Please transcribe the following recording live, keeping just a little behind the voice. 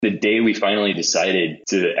day we finally decided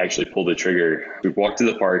to actually pull the trigger, we walked to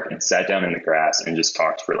the park and sat down in the grass and just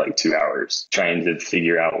talked for like 2 hours trying to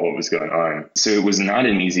figure out what was going on. So it was not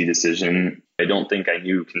an easy decision. I don't think I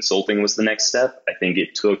knew consulting was the next step. I think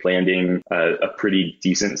it took landing a pretty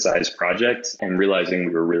decent sized project and realizing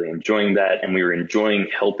we were really enjoying that, and we were enjoying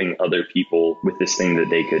helping other people with this thing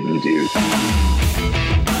that they couldn't do.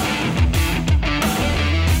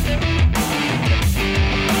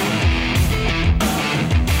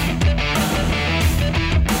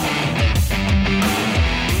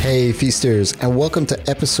 Hey Feasters, and welcome to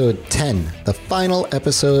episode 10, the final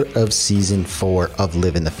episode of season 4 of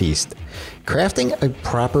Live in the Feast. Crafting a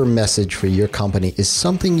proper message for your company is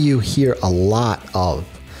something you hear a lot of,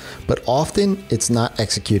 but often it's not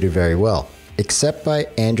executed very well, except by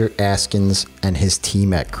Andrew Askins and his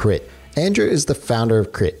team at Crit. Andrew is the founder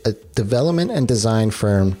of Crit, a development and design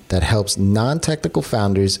firm that helps non-technical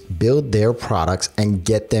founders build their products and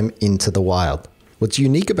get them into the wild. What's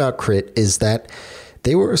unique about Crit is that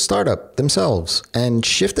they were a startup themselves and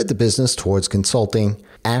shifted the business towards consulting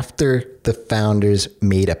after the founders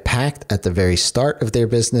made a pact at the very start of their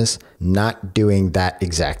business, not doing that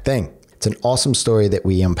exact thing. It's an awesome story that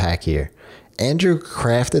we unpack here. Andrew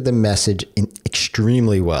crafted the message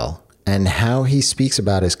extremely well, and how he speaks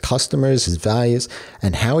about his customers, his values,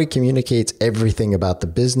 and how he communicates everything about the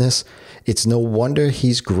business. It's no wonder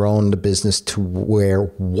he's grown the business to where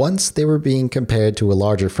once they were being compared to a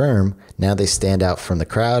larger firm, now they stand out from the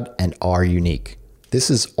crowd and are unique.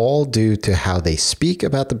 This is all due to how they speak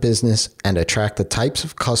about the business and attract the types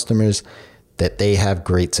of customers that they have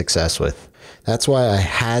great success with. That's why I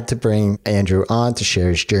had to bring Andrew on to share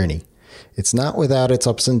his journey. It's not without its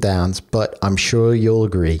ups and downs, but I'm sure you'll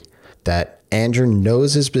agree that Andrew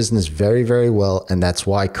knows his business very, very well, and that's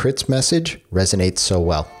why Crit's message resonates so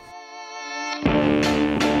well.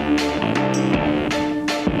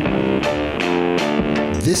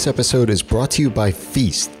 This episode is brought to you by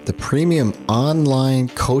Feast, the premium online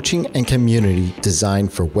coaching and community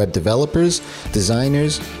designed for web developers,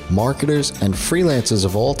 designers, marketers, and freelancers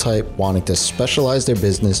of all type wanting to specialize their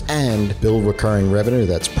business and build recurring revenue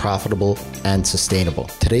that's profitable and sustainable.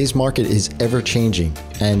 Today's market is ever changing,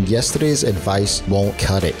 and yesterday's advice won't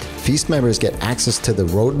cut it. Feast members get access to the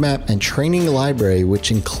roadmap and training library,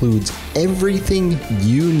 which includes everything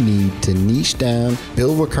you need to niche down,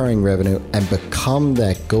 build recurring revenue, and become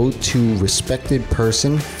that go-to respected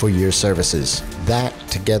person for your services. That,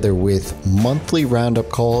 together with monthly roundup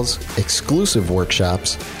calls, exclusive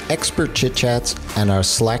workshops, expert chit-chats, and our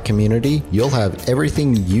Slack community, you'll have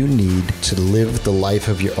everything you need to live the life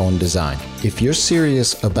of your own design. If you're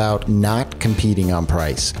serious about not competing on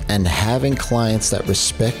price and having clients that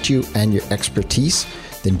respect you and your expertise,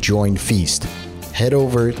 then join Feast. Head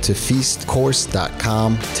over to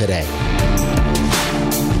feastcourse.com today.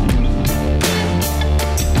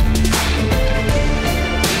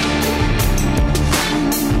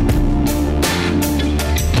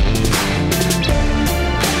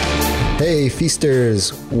 Hey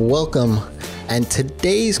Feasters, welcome. And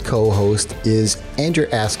today's co-host is Andrew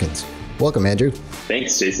Askins. Welcome, Andrew.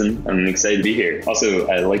 Thanks, Jason. I'm excited to be here. Also,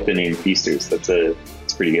 I like the name Feasters. It's a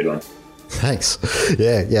pretty good one. Thanks.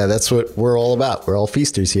 Yeah, that's what we're all about. We're all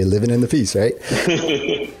feasters here, living in the feast, right?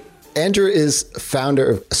 Andrew is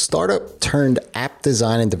founder of a startup turned app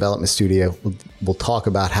design and development studio. We'll talk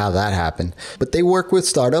about how that happened. But they work with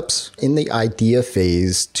startups in the idea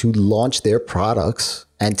phase to launch their products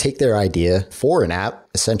and take their idea for an app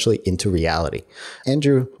essentially into reality.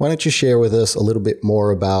 Andrew, why don't you share with us a little bit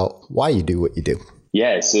more about why you do what you do?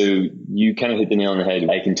 Yeah, so you kind of hit the nail on the head.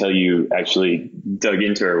 I can tell you actually dug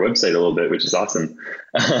into our website a little bit, which is awesome.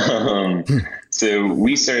 So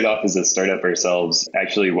we started off as a startup ourselves.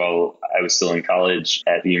 Actually, while I was still in college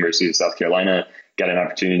at the University of South Carolina, got an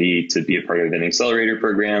opportunity to be a part of an accelerator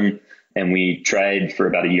program. And we tried for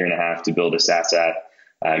about 1.5 years to build a SaaS app.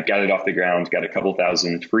 Got it off the ground, got a couple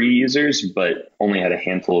thousand free users, but only had a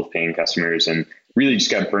handful of paying customers, and really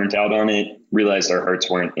just got burnt out on it. Realized our hearts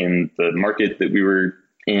weren't in the market that we were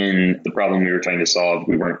in. The problem we were trying to solve,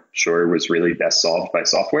 we weren't sure was really best solved by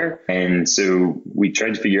software. And so we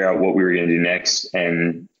tried to figure out what we were going to do next.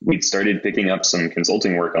 And we started picking up some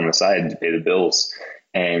consulting work on the side to pay the bills.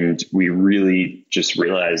 And we really just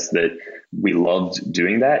realized that we loved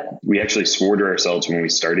doing that. We actually swore to ourselves when we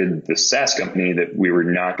started the SaaS company that we were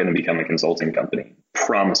not going to become a consulting company.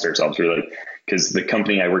 Promised ourselves, because the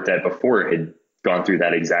company I worked at before had gone through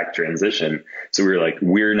that exact transition. So we were like,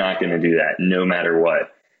 we're not going to do that no matter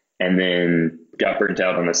what. And then got burnt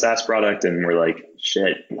out on the SaaS product. And we're like,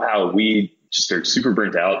 shit, wow, we just are super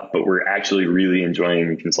burnt out, but we're actually really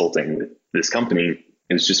enjoying consulting with this company.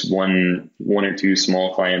 It was just one or two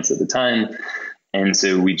small clients at the time. And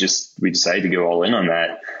so we decided to go all in on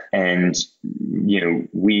that. And,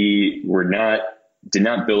 we did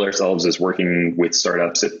not bill ourselves as working with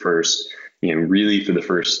startups at first. Really for the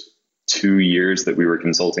first 2 years that we were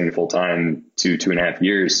consulting full time, 2.5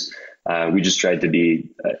 years, we just tried to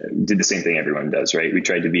did the same thing everyone does, right? We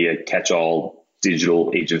tried to be a catch-all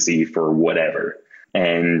digital agency for whatever.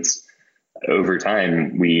 And over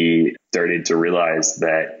time, we started to realize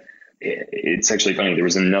that it's actually funny. There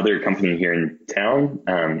was another company here in town,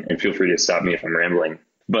 and feel free to stop me if I'm rambling,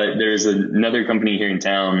 but there's another company here in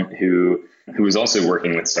town who was also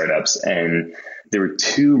working with startups. And there were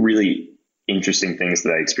two really interesting things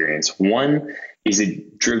that I experienced. One is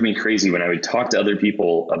it drove me crazy when I would talk to other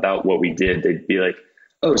people about what we did. They'd be like,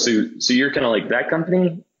 "Oh, so you're kind of like that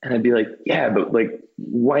company?" And I'd be like, "Yeah, but like,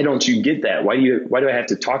 why don't you get that? Why do I have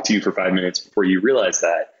to talk to you for 5 minutes before you realize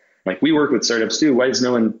that? Like, we work with startups too. Why does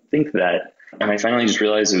no one think that?" And I finally just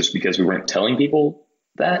realized it was because we weren't telling people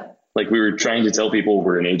that. Like, we were trying to tell people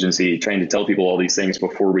we're an agency, trying to tell people all these things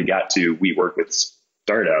before we got to we work with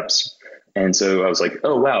startups. And so I was like,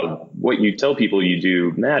 oh, wow, what you tell people you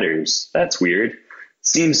do matters. That's weird.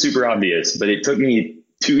 Seems super obvious, but it took me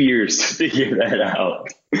 2 years to figure that out.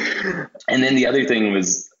 And then the other thing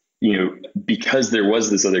was, because there was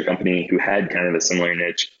this other company who had kind of a similar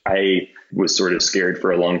niche, I was sort of scared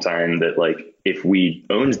for a long time that like, if we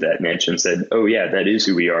owned that niche and said, oh yeah, that is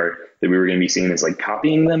who we are, that we were going to be seen as like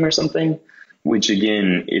copying them or something, which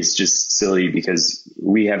again is just silly because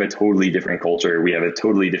we have a totally different culture. We have a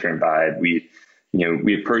totally different vibe. We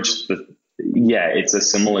approach it's a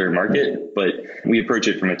similar market, but we approach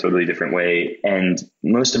it from a totally different way. And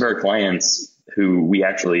most of our clients who we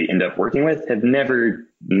actually end up working with have never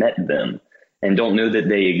met them and don't know that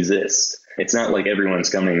they exist. It's not like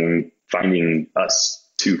everyone's coming and finding us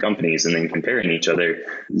two companies and then comparing each other.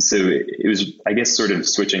 So it was, I guess, sort of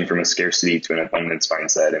switching from a scarcity to an abundance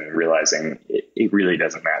mindset and realizing it really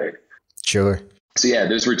doesn't matter. Sure. So yeah,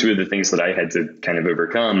 those were two of the things that I had to kind of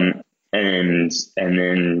overcome. And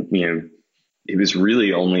then, it was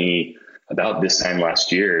really only about this time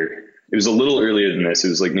last year. It was a little earlier than this. It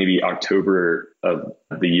was like maybe October of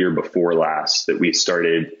the year before last that we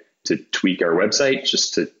started to tweak our website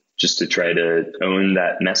just to try to own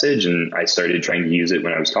that message. And I started trying to use it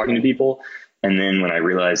when I was talking to people. And then when I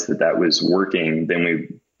realized that was working, then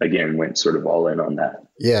we again went sort of all in on that.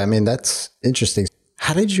 Yeah, I mean, that's interesting.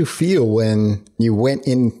 How did you feel when you went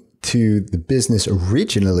into the business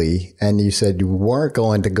originally and you said you weren't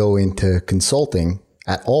going to go into consulting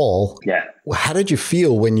at all? Yeah. How did you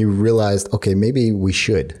feel when you realized, okay, maybe we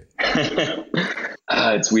should?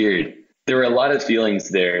 It's weird. There were a lot of feelings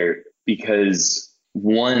there because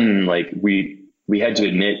one, like we had to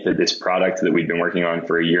admit that this product that we'd been working on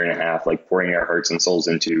for a year and a half, like pouring our hearts and souls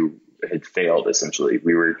into, had failed essentially.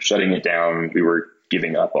 We were shutting it down. We were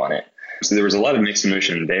giving up on it. So there was a lot of mixed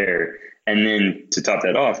emotion there. And then to top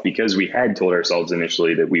that off, because we had told ourselves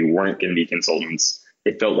initially that we weren't going to be consultants,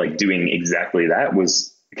 it felt like doing exactly that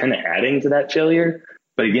was kind of adding to that failure.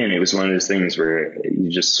 But again, it was one of those things where you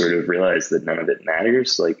just sort of realize that none of it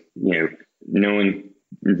matters. Like, no one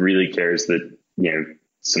really cares that,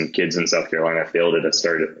 some kids in South Carolina failed at a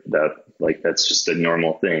startup. Like, that's just a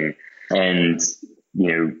normal thing. And,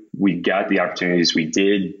 we got the opportunities we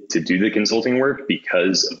did to do the consulting work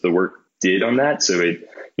because of the work did on that. So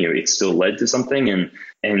it still led to something,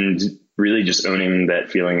 and really just owning that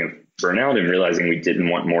feeling of burnout and realizing we didn't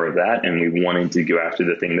want more of that. And we wanted to go after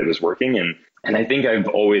the thing that was working. And I think I've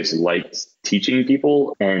always liked teaching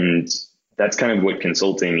people, and that's kind of what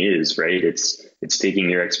consulting is, right? It's taking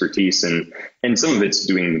your expertise and some of it's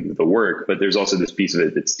doing the work, but there's also this piece of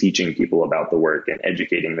it that's teaching people about the work and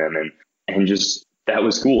educating them. And just, that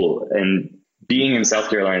was cool. And being in South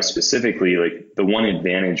Carolina specifically, like the one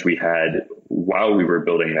advantage we had while we were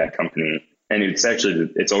building that company, and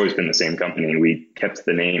it's always been the same company. We kept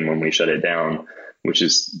the name when we shut it down, which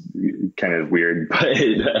is kind of weird, but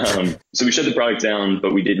so we shut the product down,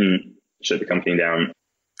 but we didn't shut the company down.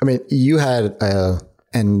 I mean, you had,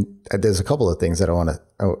 and there's a couple of things that I want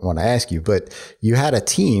to ask you, but you had a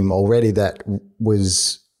team already that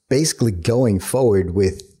was basically going forward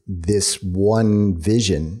with this one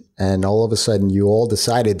vision. And all of a sudden you all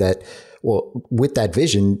decided that, well, with that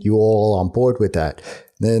vision, you all on board with that.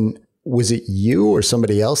 Then was it you or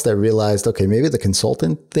somebody else that realized, okay, maybe the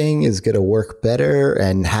consultant thing is going to work better?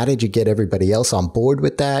 And how did you get everybody else on board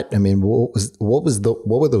with that? I mean, what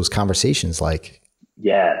were those conversations like?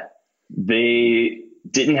 Yeah, they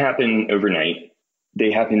didn't happen overnight.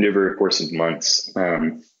 They happened over a course of months.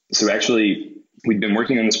 So actually, we'd been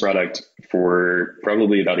working on this product for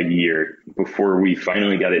probably about a year before we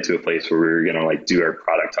finally got it to a place where we were going to like do our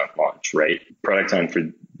product hunt launch, right? Product hunt, for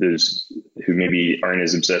those who maybe aren't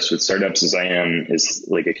as obsessed with startups as I am, is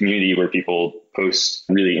like a community where people post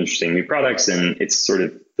really interesting new products. And it's sort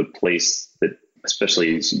of the place that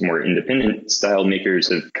especially more independent style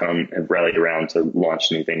makers have rallied around to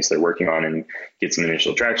launch new things they're working on and get some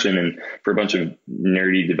initial traction. And for a bunch of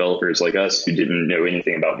nerdy developers like us who didn't know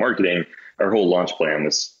anything about marketing, our whole launch plan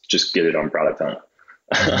was just get it on Product Hunt.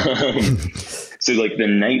 So like the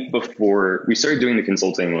night before we started doing the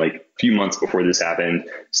consulting, like a few months before this happened,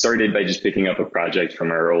 started by just picking up a project from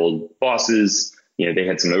our old bosses. They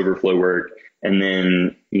had some overflow work. And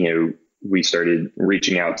then, we started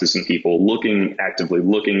reaching out to some people actively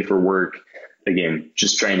looking for work. Again,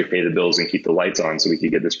 just trying to pay the bills and keep the lights on so we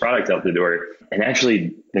could get this product out the door. And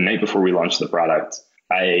actually the night before we launched the product,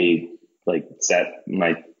 I sat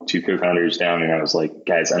my two co-founders down and I was like,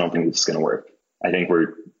 guys, I don't think this is going to work. I think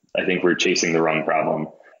we're chasing the wrong problem.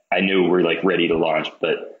 I know we're like ready to launch,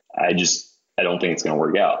 but I don't think it's going to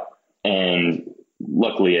work out. And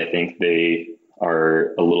luckily, I think they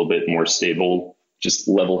are a little bit more stable, just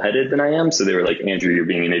level-headed than I am. So they were like, Andrew, you're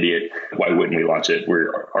being an idiot. Why wouldn't we launch it?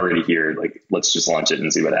 We're already here. Like, let's just launch it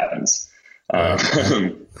and see what happens.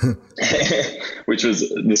 Which was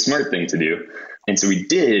the smart thing to do. And so we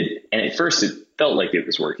did. And at first it felt like it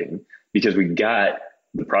was working because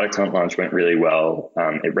the Product Hunt launch went really well.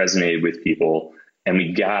 It resonated with people and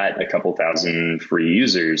we got a couple thousand free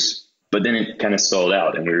users, but then it kind of stalled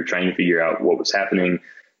out and we were trying to figure out what was happening.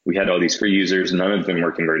 We had all these free users, none of them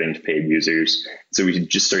were converting to paid users. So we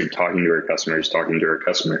just started talking to our customers.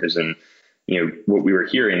 And, what we were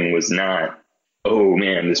hearing was not, oh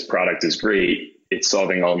man, this product is great, it's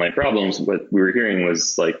solving all my problems. What we were hearing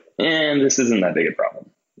was like, this isn't that big a problem.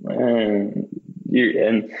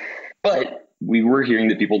 But we were hearing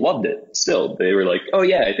that people loved it still. They were like, oh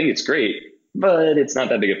yeah, I think it's great, but it's not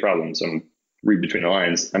that big a problem. So read between the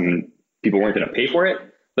lines. People weren't going to pay for it,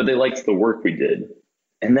 but they liked the work we did.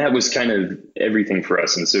 And that was kind of everything for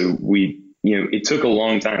us. And so it took a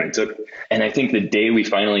long time. And I think the day we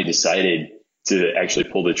finally decided to actually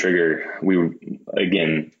pull the trigger, we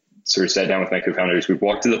again sort of sat down with my co-founders. We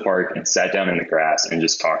walked to the park and sat down in the grass and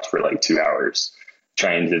just talked for like 2 hours,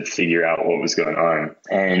 trying to figure out what was going on.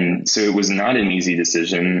 And so it was not an easy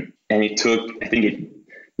decision. And it took, I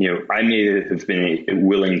may have been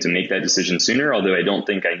willing to make that decision sooner, although I don't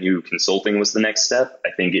think I knew consulting was the next step.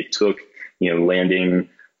 I think it took, landing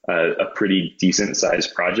a pretty decent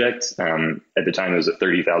sized project. At the time, it was a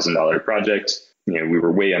 $30,000 project. We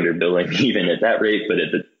were way under billing even at that rate, but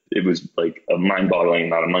it was like a mind-boggling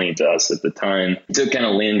amount of money to us at the time. So kind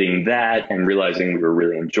of landing that and realizing we were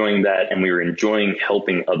really enjoying that, and we were enjoying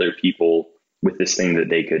helping other people with this thing that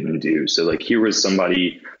they couldn't do. So like here was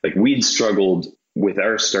somebody, like we'd struggled with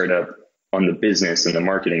our startup on the business and the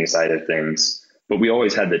marketing side of things, but we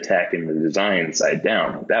always had the tech and the design side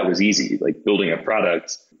down. That was easy, like building a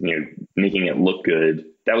product, making it look good.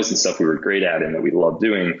 That was the stuff we were great at and that we loved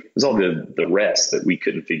doing. It was all the rest that we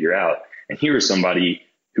couldn't figure out. And here was somebody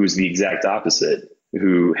who was the exact opposite,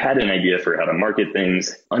 who had an idea for how to market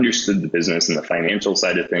things, understood the business and the financial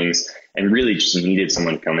side of things, and really just needed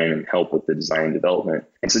someone to come in and help with the design and development.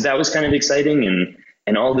 And so that was kind of exciting.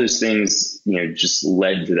 And all those things, just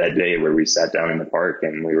led to that day where we sat down in the park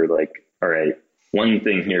and we were like, all right, one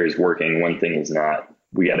thing here is working, one thing is not.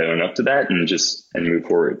 We got to own up to that and move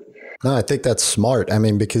forward. No, I think that's smart.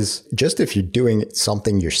 Because just if you're doing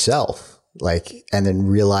something yourself, and then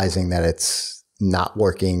realizing that it's not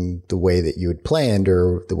working the way that you had planned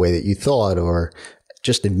or the way that you thought, or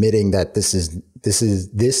just admitting that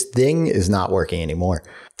this thing is not working anymore,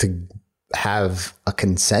 to have a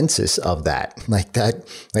consensus of that, like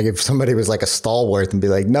if somebody was like a stalwart and be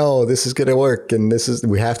like, no, this is going to work and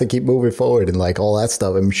we have to keep moving forward and like all that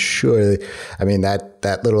stuff. I'm sure,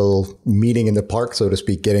 that little meeting in the park, so to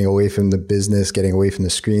speak, getting away from the business, getting away from the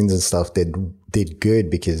screens and stuff did good,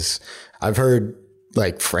 because I've heard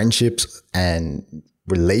like friendships and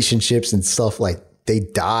relationships and stuff, like they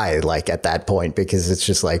die like at that point, because it's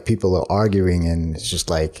just like people are arguing, and it's just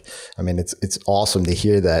like, it's awesome to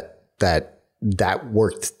hear that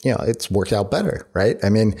worked, it's worked out better, right?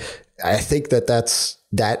 I think that's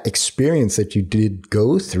that experience that you did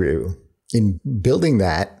go through in building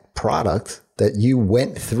that product that you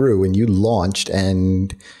went through and you launched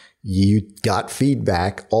and you got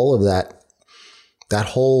feedback, all of that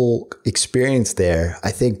whole experience there, I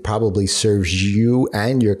think probably serves you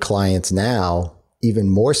and your clients now even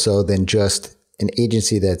more so than just an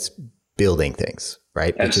agency that's building things.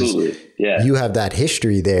 Right? Absolutely. Yeah. You have that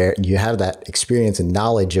history there. You have that experience and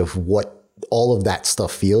knowledge of what all of that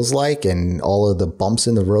stuff feels like and all of the bumps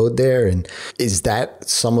in the road there? And is that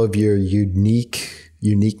some of your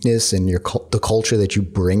uniqueness and the culture that you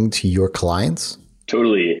bring to your clients?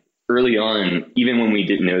 Totally. Early on, even when we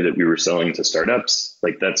didn't know that we were selling to startups,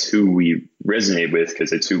 like that's who we resonate with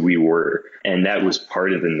because it's who we were. And that was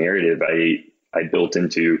part of the narrative I built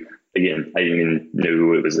into. Again, I didn't even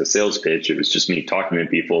know it was a sales pitch. It was just me talking to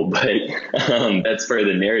people. But that's part of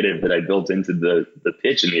the narrative that I built into the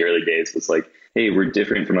pitch in the early days. Was like, hey, we're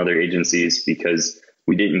different from other agencies because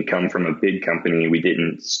we didn't come from a big company. We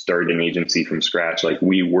didn't start an agency from scratch. Like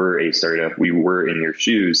we were a startup. We were in your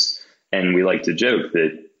shoes. And we like to joke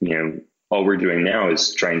that, all we're doing now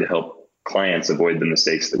is trying to help clients avoid the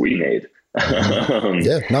mistakes that we made.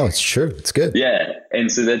 Yeah, no, it's true. It's good. Yeah.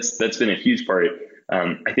 And so that's been a huge part.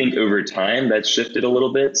 I think over time that's shifted a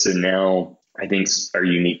little bit. So now I think our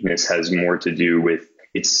uniqueness has more to do with,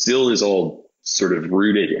 it still is all sort of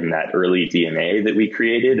rooted in that early DNA that we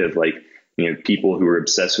created of like, people who are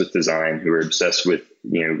obsessed with design, who are obsessed with,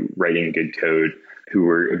 writing good code, who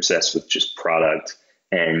are obsessed with just product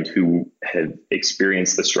and who have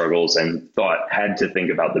experienced the struggles and had to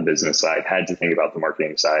think about the business side, had to think about the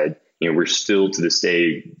marketing side. We're still to this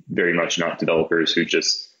day very much not developers who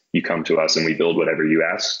just, you come to us and we build whatever you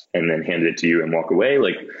ask and then hand it to you and walk away.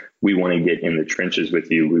 Like we want to get in the trenches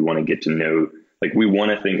with you. We want to get to know, like we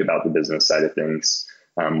want to think about the business side of things.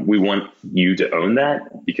 We want you to own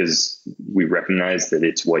that because we recognize that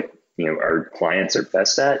it's what, our clients are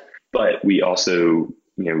best at, but we also,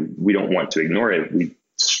 we don't want to ignore it. We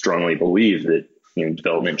strongly believe that,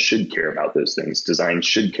 development should care about those things. Design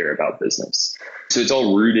should care about business. So it's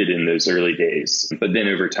all rooted in those early days. But then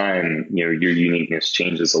over time, your uniqueness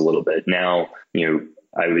changes a little bit. Now,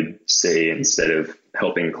 I would say instead of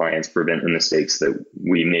helping clients prevent the mistakes that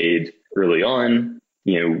we made early on,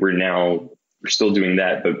 we're still doing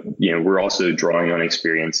that, but, we're also drawing on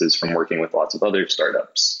experiences from working with lots of other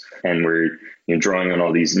startups. And we're drawing on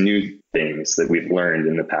all these new things that we've learned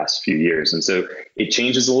in the past few years. And so it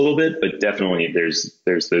changes a little bit, but definitely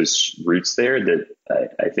there's those roots there that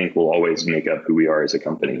I think will always make up who we are as a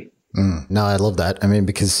company. No, I love that. I mean,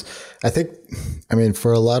 because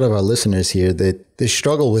for a lot of our listeners here, that they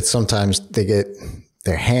struggle with sometimes they get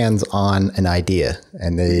their hands on an idea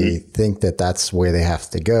and they think that that's where they have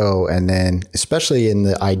to go. And then especially in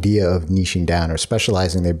the idea of niching down or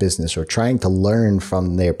specializing their business or trying to learn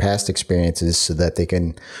from their past experiences so that they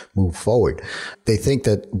can move forward. They think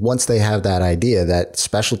that once they have that idea, that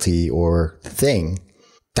specialty or thing,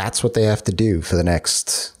 that's what they have to do for the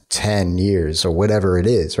next 10 years or whatever it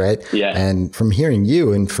is. Right. Yeah. And from hearing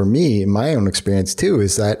you and for me, my own experience too,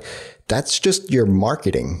 is that that's just your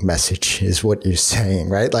marketing message is what you're saying,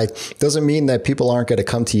 right? Like, doesn't mean that people aren't going to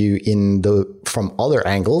come to you from other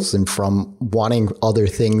angles and from wanting other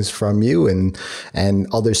things from you and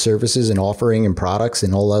other services and offering and products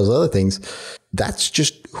and all those other things. That's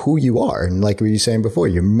just who you are. And like we were saying before,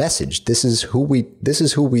 your message, this is who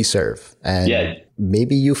we serve. And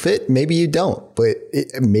maybe you fit, maybe you don't, but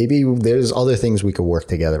maybe there's other things we could work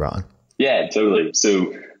together on. Yeah, totally.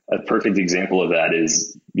 So a perfect example of that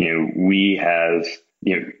is, we have,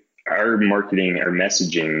 our marketing, our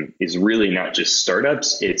messaging is really not just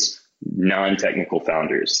startups. It's non-technical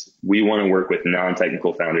founders. We want to work with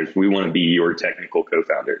non-technical founders. We want to be your technical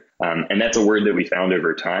co-founder. And that's a word that we found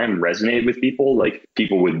over time resonated with people. Like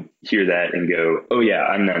people would hear that and go, oh yeah,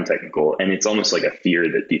 I'm non-technical. And it's almost like a fear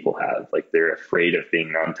that people have. Like they're afraid of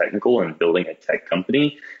being non-technical and building a tech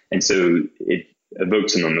company. And so it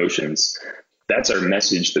evokes some emotions. That's our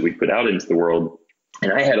message that we put out into the world.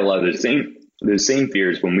 And I had a lot of those same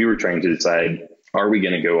fears when we were trying to decide, are we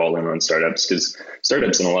going to go all in on startups? Because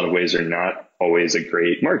startups in a lot of ways are not always a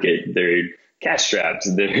great market. They're cash strapped.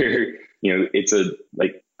 They're,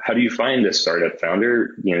 how do you find a startup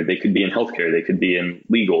founder? They could be in healthcare. They could be in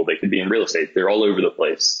legal. They could be in real estate. They're all over the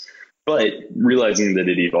place. But realizing that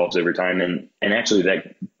it evolves over time and actually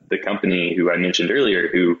that the company who I mentioned earlier,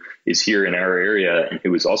 who is here in our area and who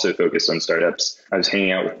was also focused on startups, I was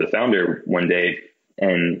hanging out with the founder one day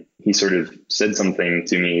and he sort of said something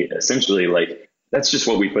to me, essentially like, that's just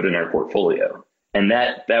what we put in our portfolio. And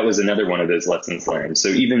that was another one of those lessons learned. So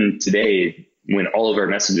even today, when all of our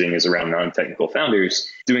messaging is around non-technical founders,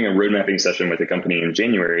 doing a road mapping session with a company in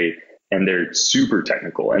January, and they're super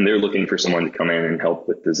technical and they're looking for someone to come in and help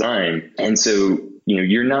with design. And so,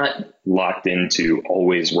 you're not locked into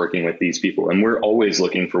always working with these people. And we're always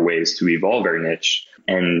looking for ways to evolve our niche.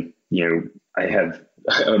 And, I have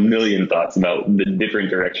a million thoughts about the different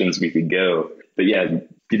directions we could go. But yeah,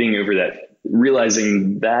 getting over that,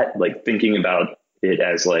 realizing that, like thinking about it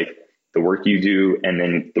as like the work you do and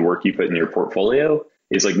then the work you put in your portfolio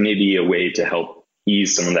is like maybe a way to help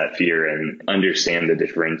ease some of that fear and understand the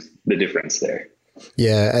difference there.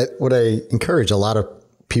 Yeah. What I encourage a lot of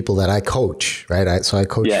people that I coach, right? So I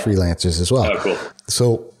coach freelancers as well. Oh, cool.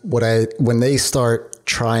 So when they start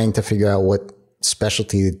trying to figure out what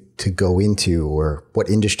specialty to go into or what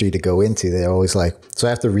industry to go into, they're always like, so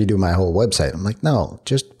I have to redo my whole website. I'm like, no,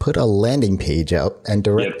 just put a landing page out and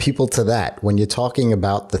direct people to that. When you're talking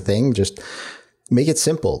about the thing, just make it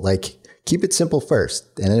simple. Like keep it simple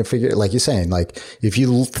first. And then figure, like you're saying, like if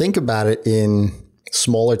you think about it in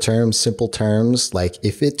smaller terms, simple terms, like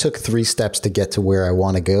if it took 3 steps to get to where I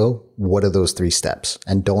want to go, what are those 3 steps?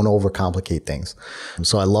 And don't overcomplicate things.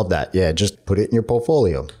 So I love that. Yeah. Just put it in your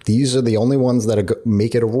portfolio. These are the only ones that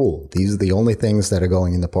make it a rule. These are the only things that are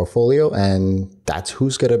going in the portfolio. And that's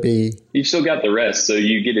who's going to be. You've still got the rest. So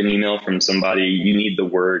you get an email from somebody, you need the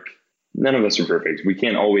work. None of us are perfect. We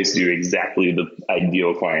can't always do exactly the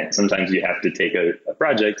ideal client. Sometimes you have to take a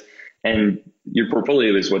project, and your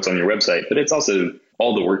portfolio is what's on your website, but it's also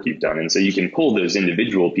all the work you've done. And so you can pull those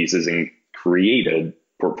individual pieces and create a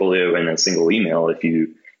portfolio in a single email if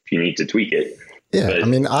you need to tweak it. Yeah. But, I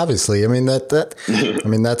mean, obviously, I mean, I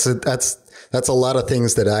mean, that's a lot of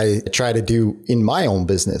things that I try to do in my own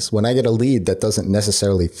business. When I get a lead that doesn't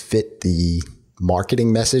necessarily fit the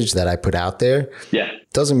marketing message that I put out there,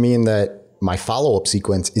 doesn't mean that my follow-up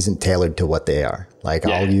sequence isn't tailored to what they are. Like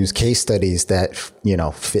I'll use case studies that,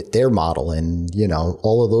 fit their model and,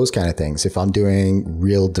 all of those kind of things. If I'm doing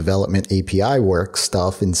real development API work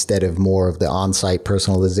stuff instead of more of the on-site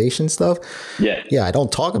personalization stuff. Yeah. I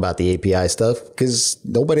don't talk about the API stuff because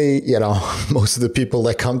nobody, most of the people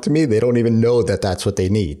that come to me, they don't even know that that's what they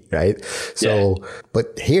need. Right. So,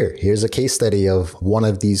 but here's a case study of one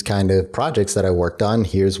of these kind of projects that I worked on.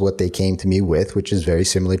 Here's what they came to me with, which is very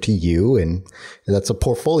similar to you. And that's a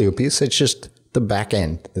portfolio piece. It's just the back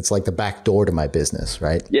end. It's like the back door to my business,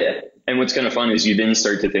 right? Yeah. And what's kind of fun is you then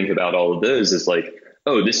start to think about all of those as like,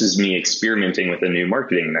 oh, this is me experimenting with a new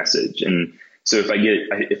marketing message. And so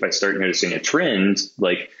if I start noticing a trend,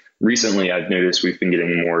 like recently I've noticed we've been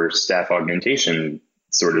getting more staff augmentation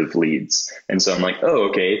sort of leads. And so I'm like, oh,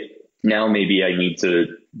 okay, now maybe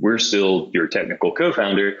we're still your technical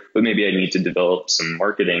co-founder, but maybe I need to develop some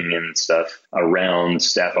marketing and stuff around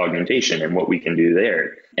staff augmentation and what we can do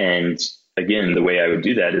there. And again, the way I would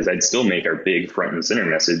do that is I'd still make our big front and center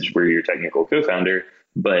message, we're your technical co-founder,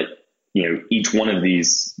 but each one of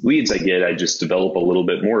these leads I get, I just develop a little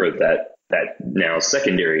bit more of that now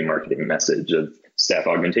secondary marketing message of staff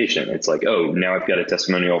augmentation. It's like, oh, now I've got a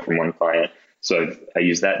testimonial from one client, so I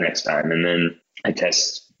use that next time. And then I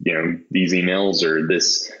test, these emails or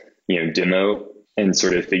this, demo and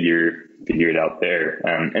sort of figure it out there.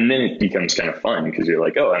 And then it becomes kind of fun because you're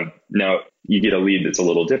like, oh, now you get a lead that's a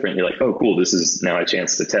little different. You're like, oh, cool. This is now a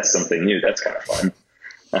chance to test something new. That's kind of fun.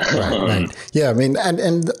 Right. Yeah. I mean,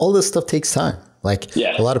 and all this stuff takes time. Like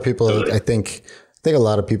a lot of people, totally. I think a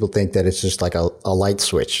lot of people think that it's just like a light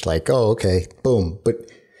switch, like, oh, okay, boom. But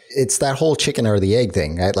it's that whole chicken or the egg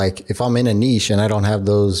thing, right? Like if I'm in a niche and I don't have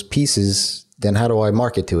those pieces, then how do I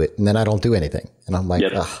market to it? And then I don't do anything. And I'm like,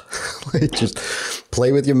 just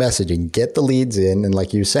play with your messaging, get the leads in. And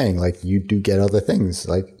like you're saying, like you do get other things,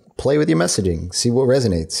 like play with your messaging, see what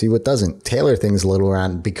resonates, see what doesn't, tailor things a little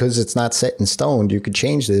around because it's not set in stone. You could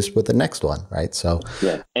change this with the next one. Right. So,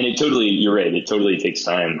 and you're right. It totally takes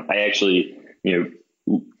time. I actually,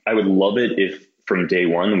 I would love it if from day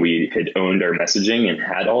one we had owned our messaging and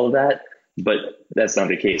had all of that, but that's not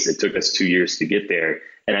the case. It took us 2 years to get there.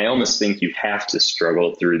 And I almost think you have to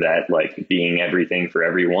struggle through that, like being everything for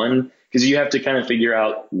everyone, because you have to kind of figure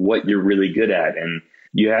out what you're really good at. And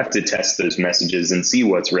you have to test those messages and see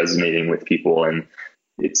what's resonating with people. And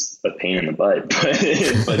it's a pain in the butt,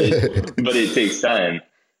 but it takes time.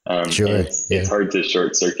 Sure. It's hard to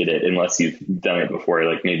short circuit it unless you've done it before.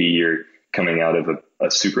 Like maybe you're coming out of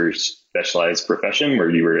a super specialized profession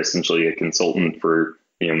where you were essentially a consultant for,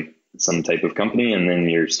 some type of company, and then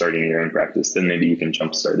you're starting your own practice, then maybe you can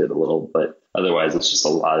jumpstart it a little, but otherwise it's just a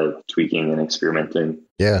lot of tweaking and experimenting.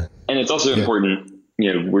 Yeah. And it's also important,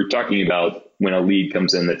 we're talking about when a lead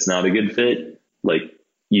comes in that's not a good fit, like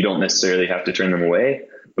you don't necessarily have to turn them away,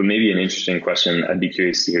 but maybe an interesting question, I'd be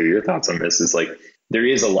curious to hear your thoughts on this, is like, there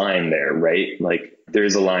is a line there, right? Like there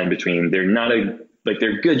is a line between they're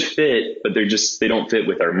a good fit, but they don't fit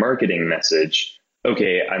with our marketing message.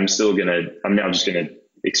 Okay, I'm now just going to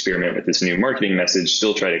experiment with this new marketing message,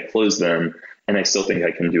 still try to close them. And I still think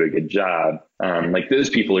I can do a good job. Like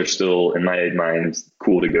those people are still, in my mind,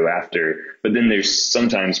 cool to go after. But then there's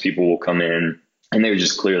sometimes people will come in and they're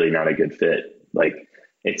just clearly not a good fit. Like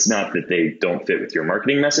it's not that they don't fit with your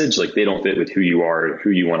marketing message. Like they don't fit with who you are,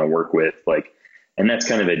 who you want to work with. And that's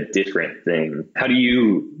kind of a different thing. How do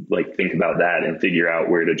you like think about that and figure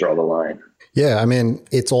out where to draw the line? Yeah, I mean,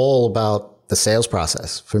 it's all about the sales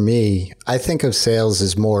process. For me, I think of sales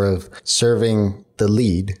as more of serving the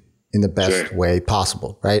lead in the best way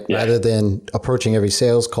possible, right? Yeah. Rather than approaching every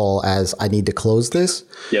sales call as I need to close this.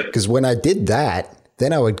 Yep. Because when I did that,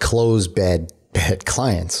 then I would close bad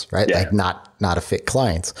clients, right? Yeah. Like not a fit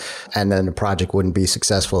clients. And then the project wouldn't be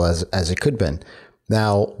successful as it could have been.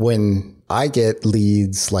 Now, when I get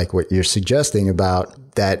leads like what you're suggesting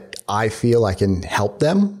about that, I feel I can help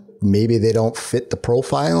them. Maybe they don't fit the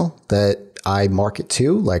profile that I market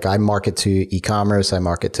to. Like I market to e-commerce, I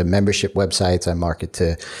market to membership websites, I market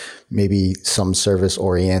to maybe some service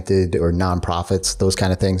oriented or nonprofits, those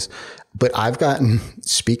kind of things. But I've gotten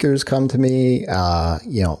speakers come to me,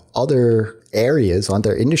 other areas,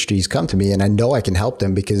 other industries come to me, and I know I can help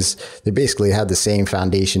them because they basically have the same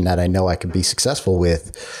foundation that I know I could be successful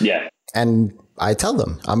with. Yeah. And I tell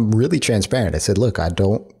them, I'm really transparent. I said, look, I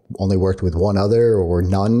don't only worked with one other or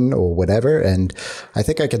none or whatever. And I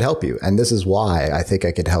think I could help you. And this is why I think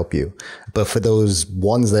I could help you. But for those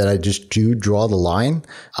ones that I just do draw the line,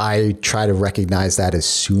 I try to recognize that as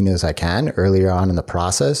soon as I can earlier on in the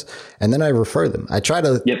process. And then I refer them. I try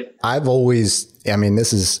to, I've always,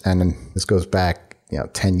 this goes back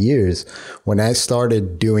 10 years. When I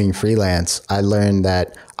started doing freelance, I learned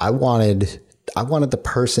that I wanted the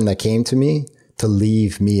person that came to me to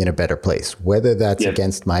leave me in a better place, whether that's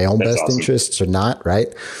against my own best interests or not, right?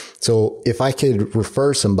 So if I could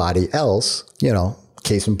refer somebody else,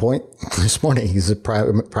 case in point, this morning is a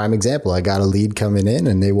prime example. I got a lead coming in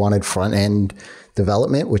and they wanted front end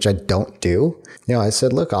development, which I don't do. I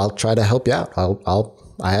said, look, I'll try to help you out.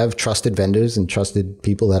 I have trusted vendors and trusted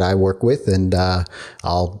people that I work with, and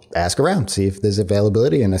I'll ask around, see if there's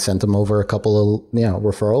availability. And I sent them over a couple of,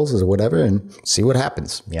 referrals or whatever and see what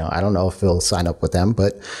happens. I don't know if they'll sign up with them,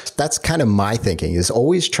 but that's kind of my thinking, is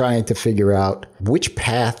always trying to figure out which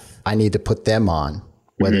path I need to put them on,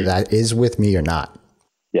 whether that is with me or not.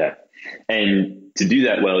 Yeah. And to do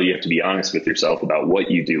that well, you have to be honest with yourself about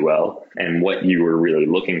what you do well and what you were really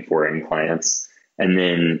looking for in clients. And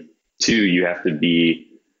then 2, you have to be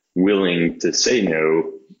willing to say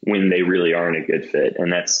no when they really aren't a good fit.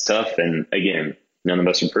 And that's tough. And again, none of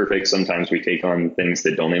us are perfect. Sometimes we take on things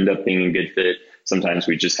that don't end up being a good fit. Sometimes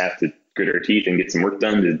we just have to grit our teeth and get some work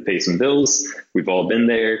done to pay some bills. We've all been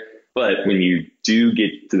there. But when you do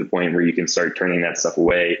get to the point where you can start turning that stuff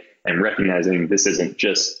away and recognizing this isn't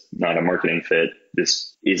just not a marketing fit,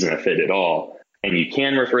 this isn't a fit at all, and you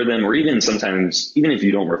can refer them, or even sometimes, even if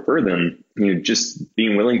you don't refer them, just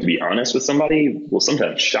being willing to be honest with somebody will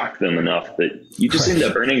sometimes shock them enough that you just end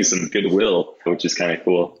up earning some goodwill, which is kind of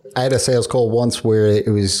cool. I had a sales call once where it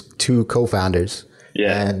was 2 co-founders.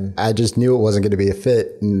 Yeah. And I just knew it wasn't going to be a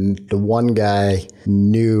fit. And the one guy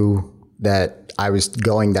knew that I was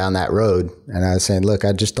going down that road. And I was saying, look,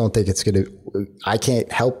 I just don't think I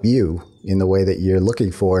can't help you in the way that you're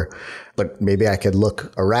looking for, but maybe I could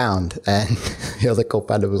look around. And the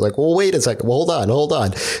co-founder was like, well, wait a second. Well, hold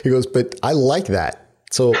on. He goes, but I like that.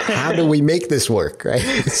 So how do we make this work? Right.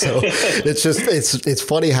 So it's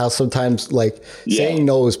funny how sometimes saying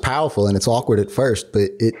no is powerful and it's awkward at first,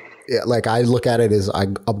 but I look at it as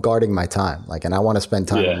I'm guarding my time. And I want to spend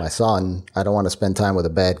time with my son. I don't want to spend time with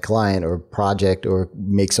a bad client or project or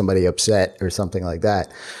make somebody upset or something like that.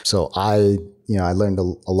 So I learned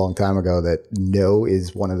a long time ago that no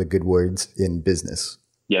is one of the good words in business.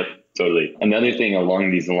 Yep, totally. Another thing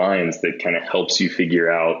along these lines that kind of helps you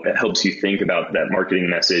helps you think about that marketing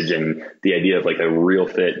message and the idea of a real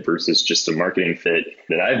fit versus just a marketing fit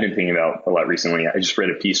that I've been thinking about a lot recently. I just read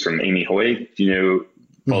a piece from Amy Hoy. Do you know,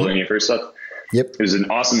 following your first stuff? Yep. It was an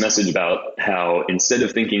awesome message about how instead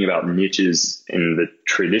of thinking about niches in the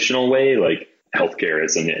traditional way, like healthcare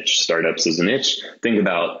as a niche, startups as a niche, think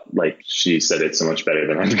about, she said it so much better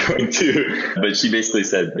than I'm going to, but she basically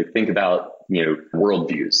said, think about,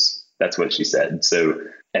 worldviews. That's what she said. So,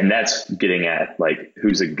 and that's getting at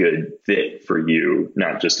who's a good fit for you,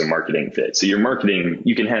 not just a marketing fit. So your marketing,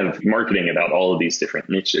 you can have marketing about all of these different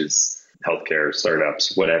niches, healthcare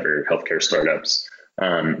startups, whatever, healthcare startups.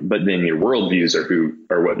 But then your worldviews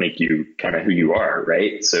are what make you kind of who you are,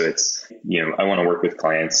 right? So it's, I want to work with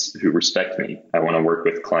clients who respect me. I want to work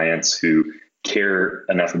with clients who care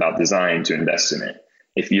enough about design to invest in it.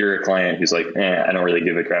 If you're a client who's I don't really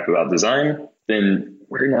give a crap about design, then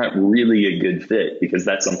we're not really a good fit, because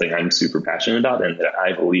that's something I'm super passionate about and that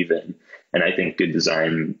I believe in. And I think good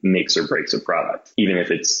design makes or breaks a product, even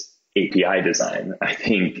if it's API design. I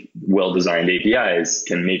think well-designed APIs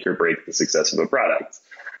can make or break the success of a product.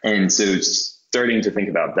 And so starting to think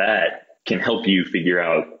about that can help you figure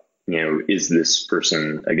out is this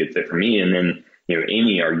person a good fit for me? And then,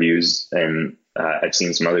 Amy argues, and I've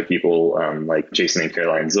seen some other people like Jason and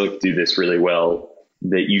Caroline Zook do this really well,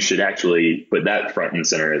 that you should actually put that front and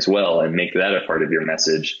center as well and make that a part of your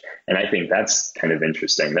message. And I think that's kind of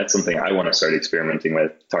interesting. That's something I want to start experimenting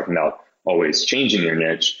with, talking about always changing your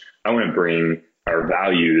niche. I want to bring our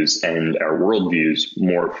values and our worldviews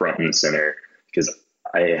more front and center, because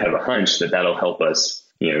I have a hunch that that'll help us,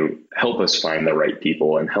 find the right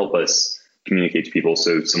people and help us communicate to people.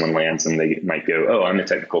 So someone lands and they might go, oh, I'm a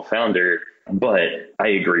technical founder, but I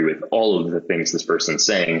agree with all of the things this person's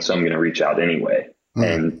saying, so I'm going to reach out anyway.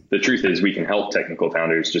 And the truth is, we can help technical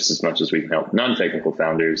founders just as much as we can help non-technical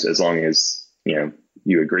founders, as long as,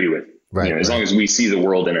 you agree with, as long as we see the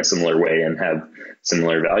world in a similar way and have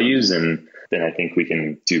similar values. And then I think we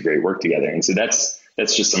can do great work together. And so that's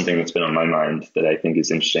just something that's been on my mind that I think is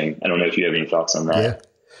interesting. I don't know if you have any thoughts on that.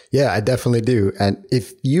 Yeah, I definitely do. And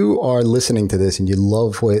if you are listening to this and you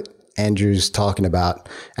love what Andrew's talking about,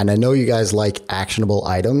 and I know you guys like actionable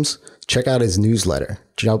items, check out his newsletter.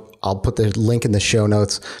 I'll put the link in the show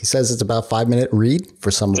notes. He says it's about 5-minute read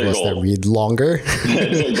for some of us that read longer.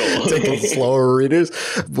 Take slower readers.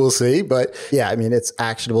 We'll see. But yeah, I mean, it's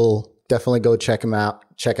actionable. Definitely go check him out.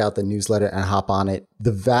 Check out the newsletter and hop on it.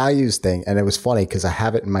 The values thing, and it was funny because I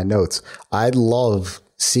have it in my notes. I love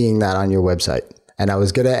seeing that on your website. And I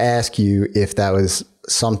was going to ask you if that was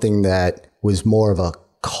something that was more of a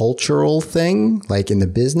cultural thing, like in the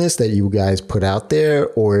business that you guys put out there,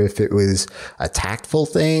 or if it was a tactful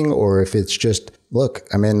thing, or if it's just, look,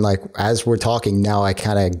 I mean, like as we're talking now, I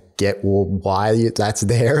kind of get why that's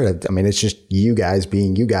there. I mean, it's just you guys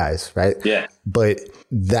being you guys, right? Yeah. But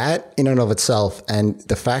that in and of itself, and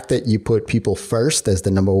the fact that you put people first as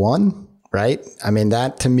the number one, right? I mean,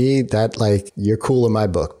 that to me, that like, you're cool in my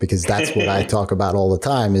book, because that's what I talk about all the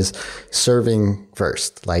time is serving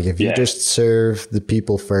first. Like if you just serve the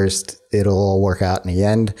people first, it'll all work out in the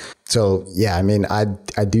end. So yeah, I mean, I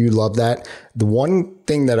do love that. The one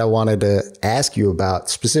thing that I wanted to ask you about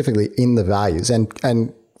specifically in the values,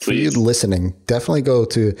 and for you listening, definitely go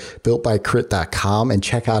to builtbycrit.com and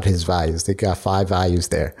check out his values. They got 5 values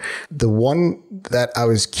there. The one that I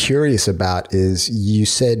was curious about is you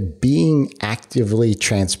said being actively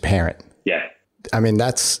transparent. Yeah. I mean,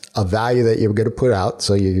 that's a value that you're going to put out.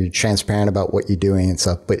 So you're transparent about what you're doing and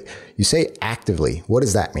stuff, but you say actively. What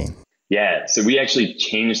does that mean? Yeah. So we actually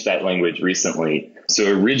changed that language recently.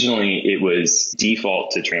 So originally it was default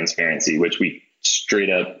to transparency, which we straight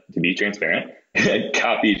up, to be transparent,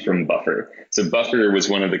 copied from Buffer. So Buffer was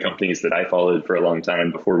one of the companies that I followed for a long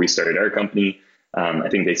time before we started our company. I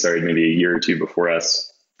think they started maybe a year or two before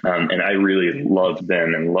us. And I really loved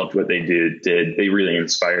them and loved what they did. They really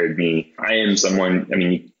inspired me. I am someone, I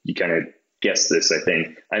mean, you kind of guessed this, I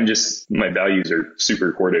think. My values are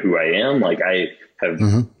super core to who I am. Like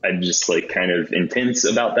I'm just like kind of intense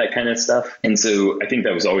about that kind of stuff. And so I think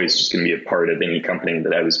that was always just going to be a part of any company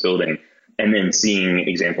that I was building. And then seeing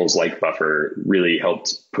examples like Buffer really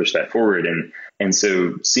helped push that forward. And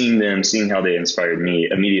so seeing how they inspired me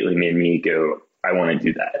immediately made me go, I want to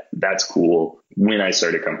do that. That's cool. When I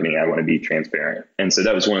start a company, I want to be transparent. And so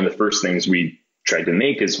that was one of the first things we tried to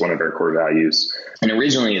make as one of our core values. And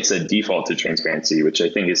originally it said default to transparency, which I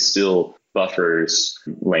think is still Buffer's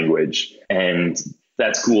language. And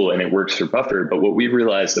that's cool. And it works for Buffer. But what we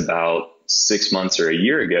realized about 6 months or a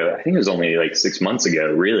year ago, I think it was only like 6 months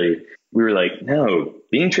ago, really, we were like, no,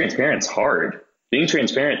 being transparent is hard. Being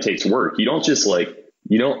transparent takes work. You don't just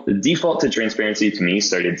the default to transparency to me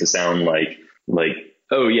started to sound like,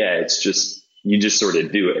 oh yeah, it's just, you just sort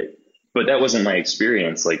of do it. But that wasn't my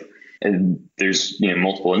experience. And there's,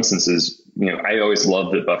 multiple instances, I always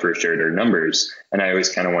loved that Buffer shared our numbers, and I always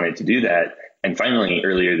kind of wanted to do that. And finally,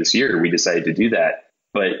 earlier this year, we decided to do that.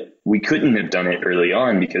 But we couldn't have done it early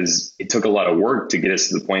on because it took a lot of work to get us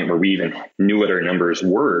to the point where we even knew what our numbers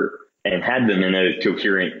were and had them in a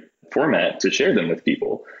coherent format to share them with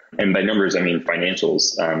people. And by numbers, I mean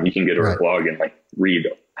financials. You can go to our blog and read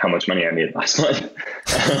how much money I made last month.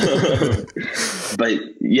 But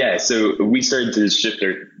yeah, so we started to shift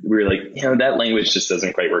we were like, that language just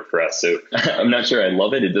doesn't quite work for us. So I'm not sure I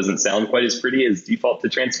love it. It doesn't sound quite as pretty as default to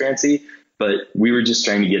transparency, but we were just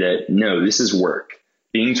trying to get at, no, this is work.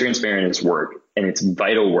 Being transparent is work, and it's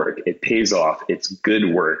vital work. It pays off. It's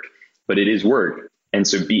good work, but it is work. And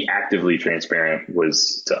so be actively transparent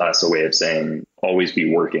was to us a way of saying, always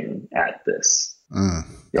be working at this. I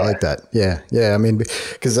like that. Yeah. Yeah. I mean,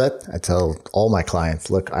 because I tell all my clients,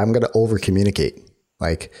 look, I'm going to over communicate.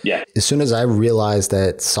 Like, yeah, as soon as I realize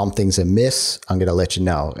that something's amiss, I'm going to let you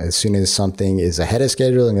know. As soon as something is ahead of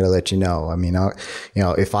schedule, I'm going to let you know. I mean,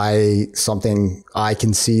 if something I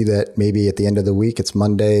can see that maybe at the end of the week, it's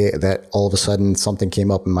Monday, that all of a sudden something came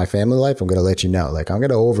up in my family life, I'm going to let you know. Like, I'm going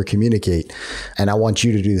to over communicate, and I want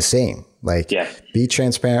you to do the same. Like, be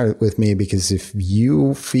transparent with me, because if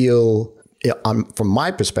you feel, from my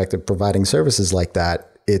perspective, providing services like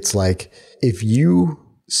that, it's like, if you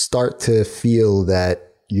start to feel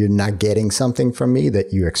that you're not getting something from me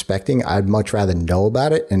that you're expecting, I'd much rather know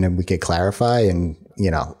about it, and then we could clarify and,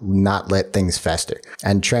 not let things fester.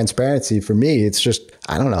 And transparency for me, it's just,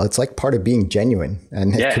 I don't know, it's like part of being genuine.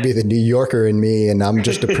 And it could be the New Yorker in me, and I'm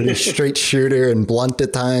just a pretty straight shooter and blunt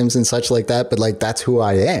at times and such like that. But like, that's who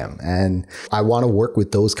I am. And I want to work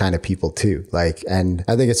with those kind of people too. Like, and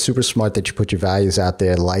I think it's super smart that you put your values out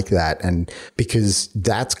there like that. And because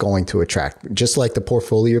that's going to attract, just like the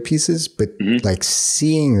portfolio pieces, but like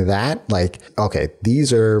seeing that, like, okay,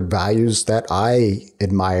 these are values that I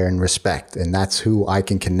admire and respect, and that's who I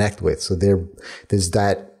can connect with. So there's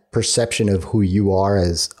that perception of who you are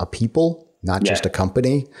as a people, not just a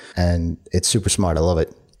company. And it's super smart. I love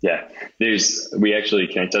it. Yeah.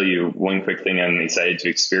 Can I tell you one quick thing I'm excited to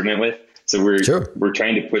experiment with? So we're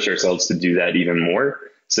trying to push ourselves to do that even more.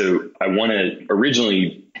 So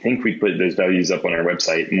originally, I think we put those values up on our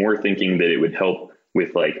website, more thinking that it would help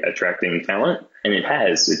with like attracting talent. And it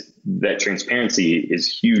has. That transparency is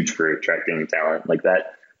huge for attracting talent like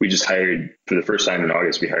that. We just hired, for the first time in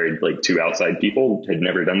August, we hired like 2 outside people, had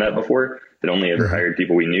never done that before, that only ever hired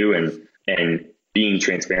people we knew, and being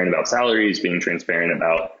transparent about salaries, being transparent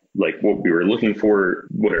about like what we were looking for,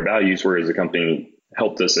 what our values were as a company,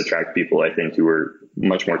 helped us attract people, I think, who were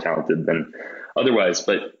much more talented than otherwise.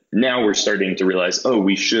 But now we're starting to realize,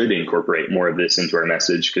 we should incorporate more of this into our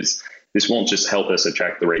message, because this won't just help us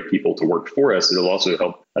attract the right people to work for us. It'll also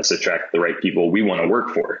help us attract the right people we want to work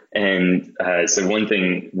for. And so one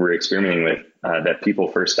thing we're experimenting with, that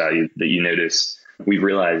people first value that you notice, we've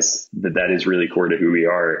realized that is really core to who we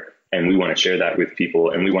are. And we want to share that with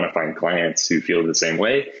people, and we want to find clients who feel the same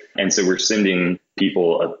way. And so we're sending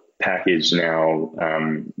people a package now,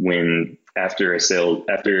 after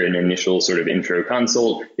an initial sort of intro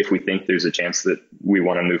consult, if we think there's a chance that we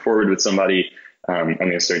want to move forward with somebody, I'm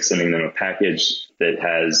going to start sending them a package that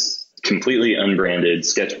has completely unbranded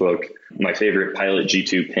sketchbook, my favorite Pilot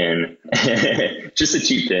G2 pen, just a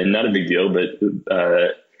cheap pen, not a big deal, but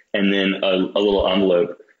and then a little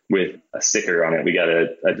envelope with a sticker on it. We got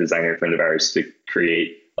a designer friend of ours to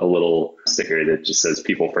create a little sticker that just says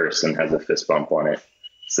 "People First" and has a fist bump on it.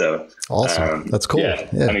 So awesome. That's cool. Yeah.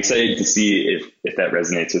 I'm excited to see if that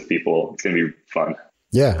resonates with people. It's going to be fun.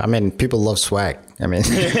 Yeah, I mean, people love swag. I mean,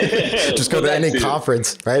 just go to any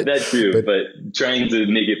conference, right? That too, but trying to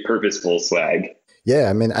make it purposeful swag. Yeah,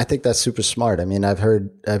 I mean, I think that's super smart. I mean, I've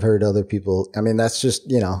heard other people. I mean, that's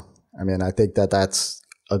just, I think that's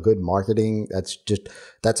a good marketing.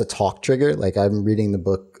 That's a talk trigger. Like, I'm reading the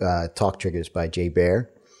book Talk Triggers by Jay Baer.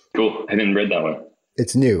 Cool. I didn't read that one.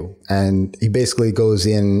 It's new, and he basically goes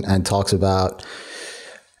in and talks about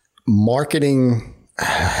marketing.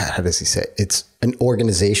 How does he say? It's an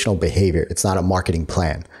organizational behavior. It's not a marketing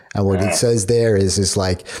plan. And what he says there is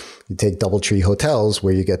like, you take DoubleTree hotels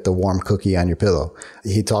where you get the warm cookie on your pillow.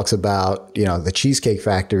 He talks about, the Cheesecake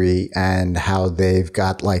Factory and how they've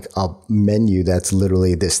got like a menu that's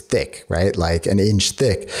literally this thick, right? Like an inch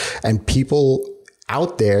thick. And people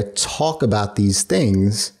out there talk about these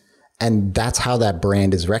things, and that's how that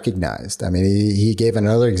brand is recognized. I mean, he gave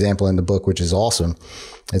another example in the book, which is awesome.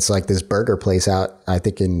 It's like this burger place out, I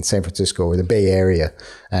think, in San Francisco or the Bay Area.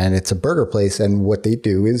 And it's a burger place. And what they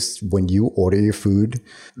do is when you order your food,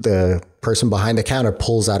 the person behind the counter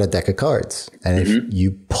pulls out a deck of cards. And if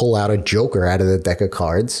you pull out a joker out of the deck of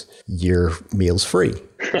cards, your meal's free.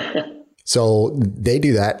 So they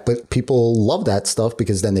do that, but people love that stuff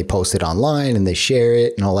because then they post it online and they share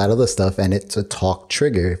it and all that other stuff. And it's a talk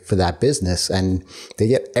trigger for that business, and they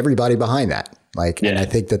get everybody behind that. And I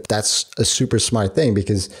think that's a super smart thing,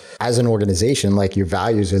 because as an organization, like, your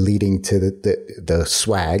values are leading to the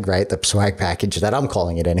swag, right? The swag package that I'm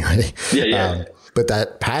calling it anyway. Yeah. But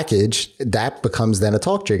that package, that becomes then a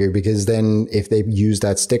talk trigger, because then if they use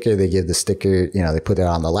that sticker, they give the sticker, they put it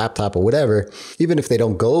on the laptop or whatever. Even if they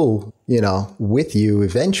don't go, with you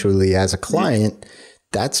eventually as a client,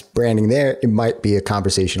 that's branding there. It might be a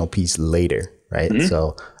conversational piece later, right?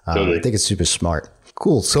 So totally. I think it's super smart.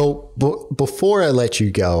 Cool. So before I let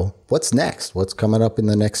you go, what's next? What's coming up in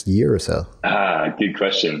the next year or so? Good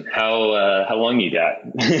question. How long you got?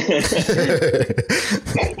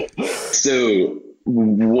 So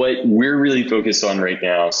what we're really focused on right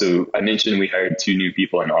now. So I mentioned we hired 2 new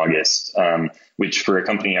people in August, which for a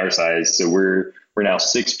company our size, so we're now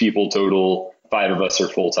 6 people total. 5 of us are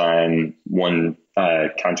full time. 1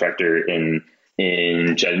 contractor in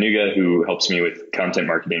Chattanooga who helps me with content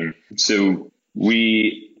marketing. So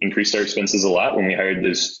we increased our expenses a lot when we hired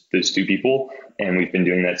those 2 people, and we've been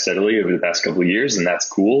doing that steadily over the past couple of years, and that's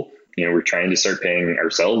cool. We're trying to start paying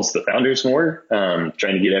ourselves, the founders, more,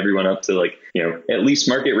 trying to get everyone up to at least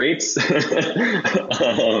market rates.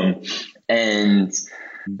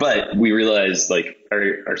 But we realized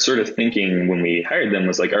our sort of thinking when we hired them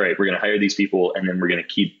was all right, we're going to hire these people and then we're going to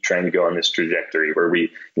keep trying to go on this trajectory where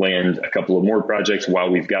we land a couple of more projects while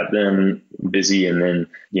we've got them busy. And then,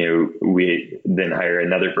 we then hire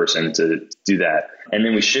another person to do that. And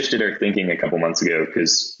then we shifted our thinking a couple months ago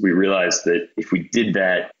because we realized that if we did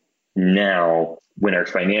that now, when our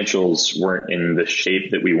financials weren't in the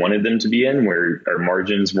shape that we wanted them to be in, where our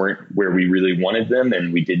margins weren't where we really wanted them,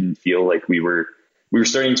 and we didn't feel like we were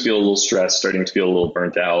starting to feel a little stressed, starting to feel a little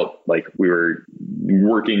burnt out, like we were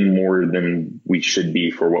working more than we should be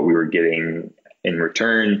for what we were getting in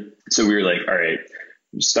return. So we were like, all right,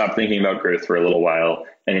 stop thinking about growth for a little while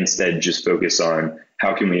and instead just focus on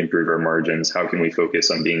how can we improve our margins? How can we focus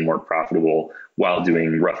on being more profitable while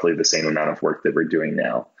doing roughly the same amount of work that we're doing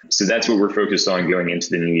now? So that's what we're focused on going into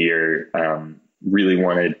the new year. Really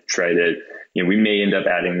want to try to, we may end up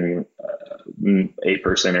adding a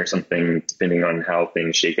person or something depending on how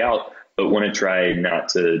things shake out, but want to try not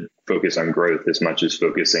to focus on growth as much as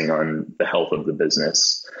focusing on the health of the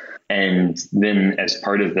business. And then as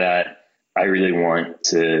part of that, I really want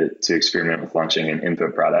to experiment with launching an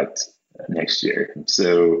input product next year.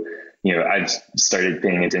 So, I've started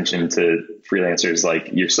paying attention to freelancers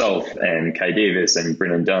like yourself and Kai Davis and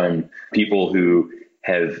Brennan Dunn, people who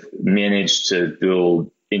have managed to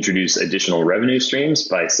introduce additional revenue streams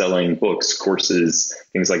by selling books, courses,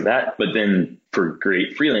 things like that. But then for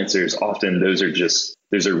great freelancers, often those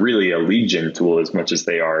are really a lead gen tool as much as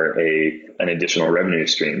they are an additional revenue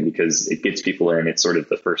stream, because it gets people in. It's sort of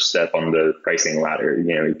the first step on the pricing ladder.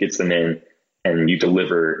 It gets them in and you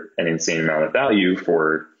deliver an insane amount of value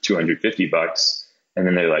for $250. And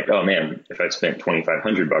then they're like, oh man, if I spent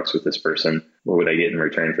 $2,500 with this person, what would I get in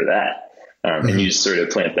return for that? And you just sort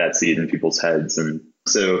of plant that seed in people's heads. And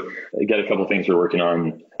so I got a couple of things we're working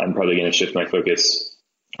on. I'm probably going to shift my focus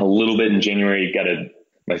a little bit in January.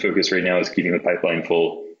 My focus right now is keeping the pipeline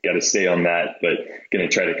full. Got to stay on that, but going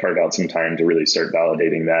to try to carve out some time to really start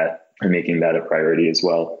validating that and making that a priority as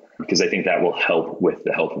well, because I think that will help with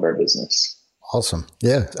the health of our business. Awesome.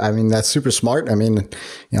 Yeah. I mean, that's super smart. I mean,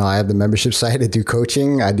 I have the membership site. I do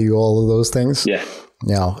coaching. I do all of those things. Yeah.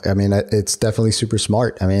 I mean, it's definitely super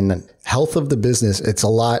smart. I mean, health of the business, it's a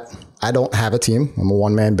lot. I don't have a team. I'm a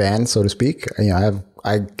one-man band, so to speak.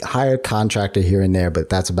 I hire a contractor here and there, but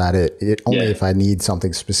that's about it. Only if I need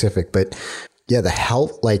something specific. But yeah, the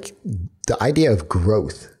health, the idea of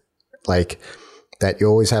growth, that you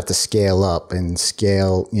always have to scale up and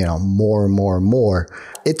scale, more and more and more.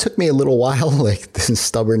 It took me a little while, this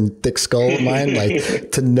stubborn, thick skull of mine,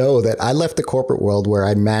 to know that I left the corporate world where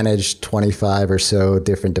I managed 25 or so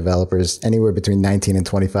different developers, anywhere between 19 and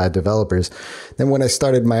 25 developers. Then when I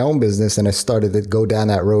started my own business and I started to go down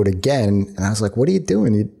that road again, and I was like, what are you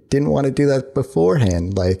doing? You didn't want to do that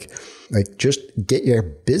beforehand. Just get your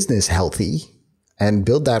business healthy and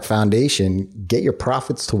build that foundation, get your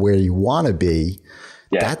profits to where you want to be.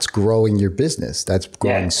 Yeah. That's growing your business. That's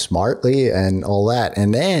growing smartly and all that.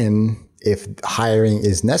 And then if hiring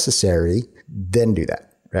is necessary, then do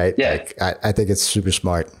that. Right. Yeah. I think it's super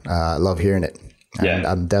smart. I love hearing it. And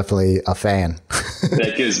I'm definitely a fan.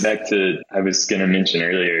 That goes back to, I was going to mention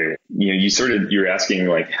earlier, you were asking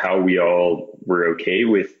how we all were okay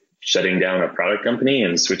with shutting down a product company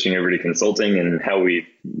and switching over to consulting, and how we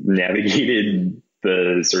navigated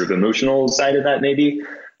the sort of emotional side of that maybe.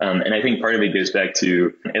 And I think part of it goes back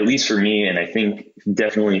to, at least for me, and I think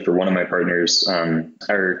definitely for one of my partners,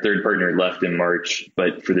 our third partner left in March,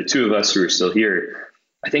 but for the 2 of us who are still here,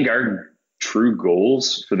 I think our true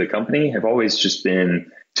goals for the company have always just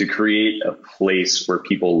been to create a place where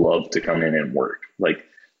people love to come in and work,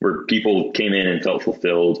 where people came in and felt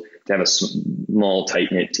fulfilled, to have a small,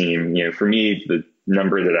 tight-knit team. For me, the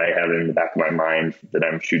number that I have in the back of my mind that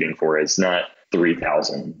I'm shooting for is not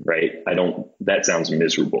 3,000, right? That sounds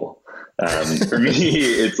miserable. For me,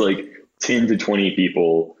 it's 10 to 20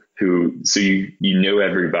 people so you know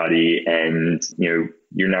everybody, and,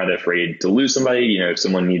 you're not afraid to lose somebody. If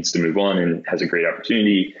someone needs to move on and has a great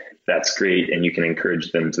opportunity, that's great. And you can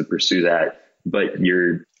encourage them to pursue that. But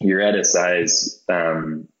you're at a size,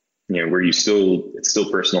 where it's still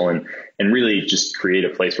personal, and really just create a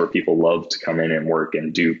place where people love to come in and work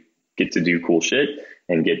and get to do cool shit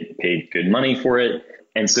and get paid good money for it.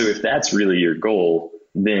 And so if that's really your goal,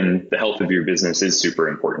 then the health of your business is super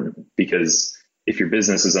important, because if your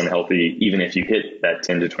business is unhealthy, even if you hit that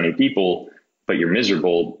 10 to 20 people, but you're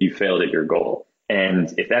miserable, you failed at your goal.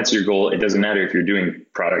 And if that's your goal, it doesn't matter if you're doing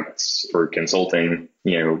products or consulting.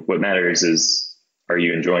 What matters is, are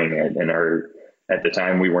you enjoying it? And at the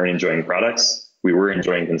time, we weren't enjoying products. We were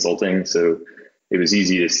enjoying consulting. So it was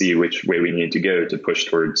easy to see which way we needed to go to push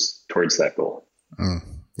towards that goal.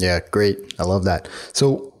 Yeah, great. I love that.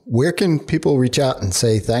 So where can people reach out and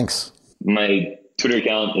say thanks? My Twitter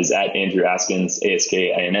account is at Andrew Askins,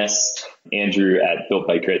 ASKINS,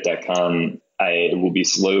 Andrew@builtbycrit.com. I will be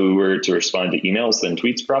slower to respond to emails than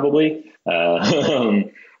tweets, probably.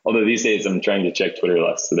 Although these days I'm trying to check Twitter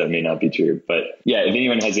less, so that may not be true. But yeah, if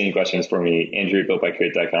anyone has any questions for me,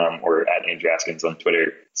 Andrew@builtbycrit.com or at Andrew Askins on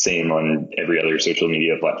Twitter. Same on every other social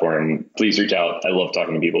media platform. Please reach out. I love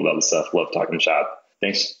talking to people about this stuff. Love talking shop.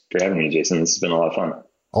 Thanks for having me, Jason. This has been a lot of fun.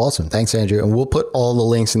 Awesome. Thanks, Andrew. And we'll put all the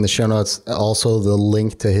links in the show notes, also the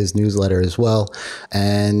link to his newsletter as well.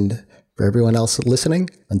 And for everyone else listening,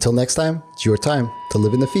 until next time, it's your time to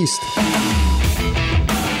live in the feast.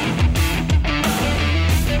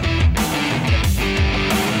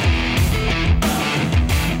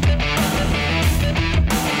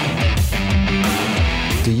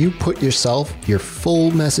 Do you put yourself, your full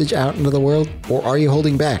message out into the world, or are you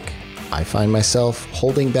holding back? I find myself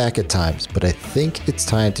holding back at times, but I think it's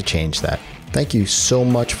time to change that. Thank you so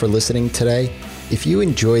much for listening today. If you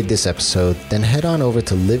enjoyed this episode, then head on over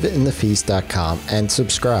to liveinthefeast.com and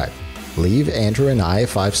subscribe. Leave Andrew and I a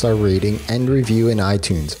 5-star rating and review in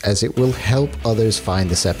iTunes, as it will help others find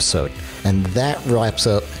this episode. And that wraps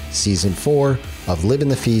up season 4 of Live in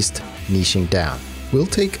the Feast, Niching Down. We'll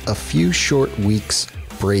take a few short weeks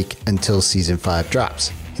break until season 5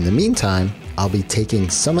 drops. In the meantime, I'll be taking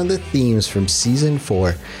some of the themes from season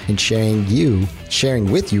 4 and sharing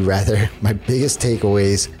with you my biggest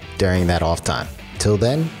takeaways during that off time. Till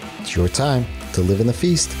then, it's your time to live in the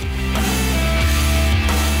feast.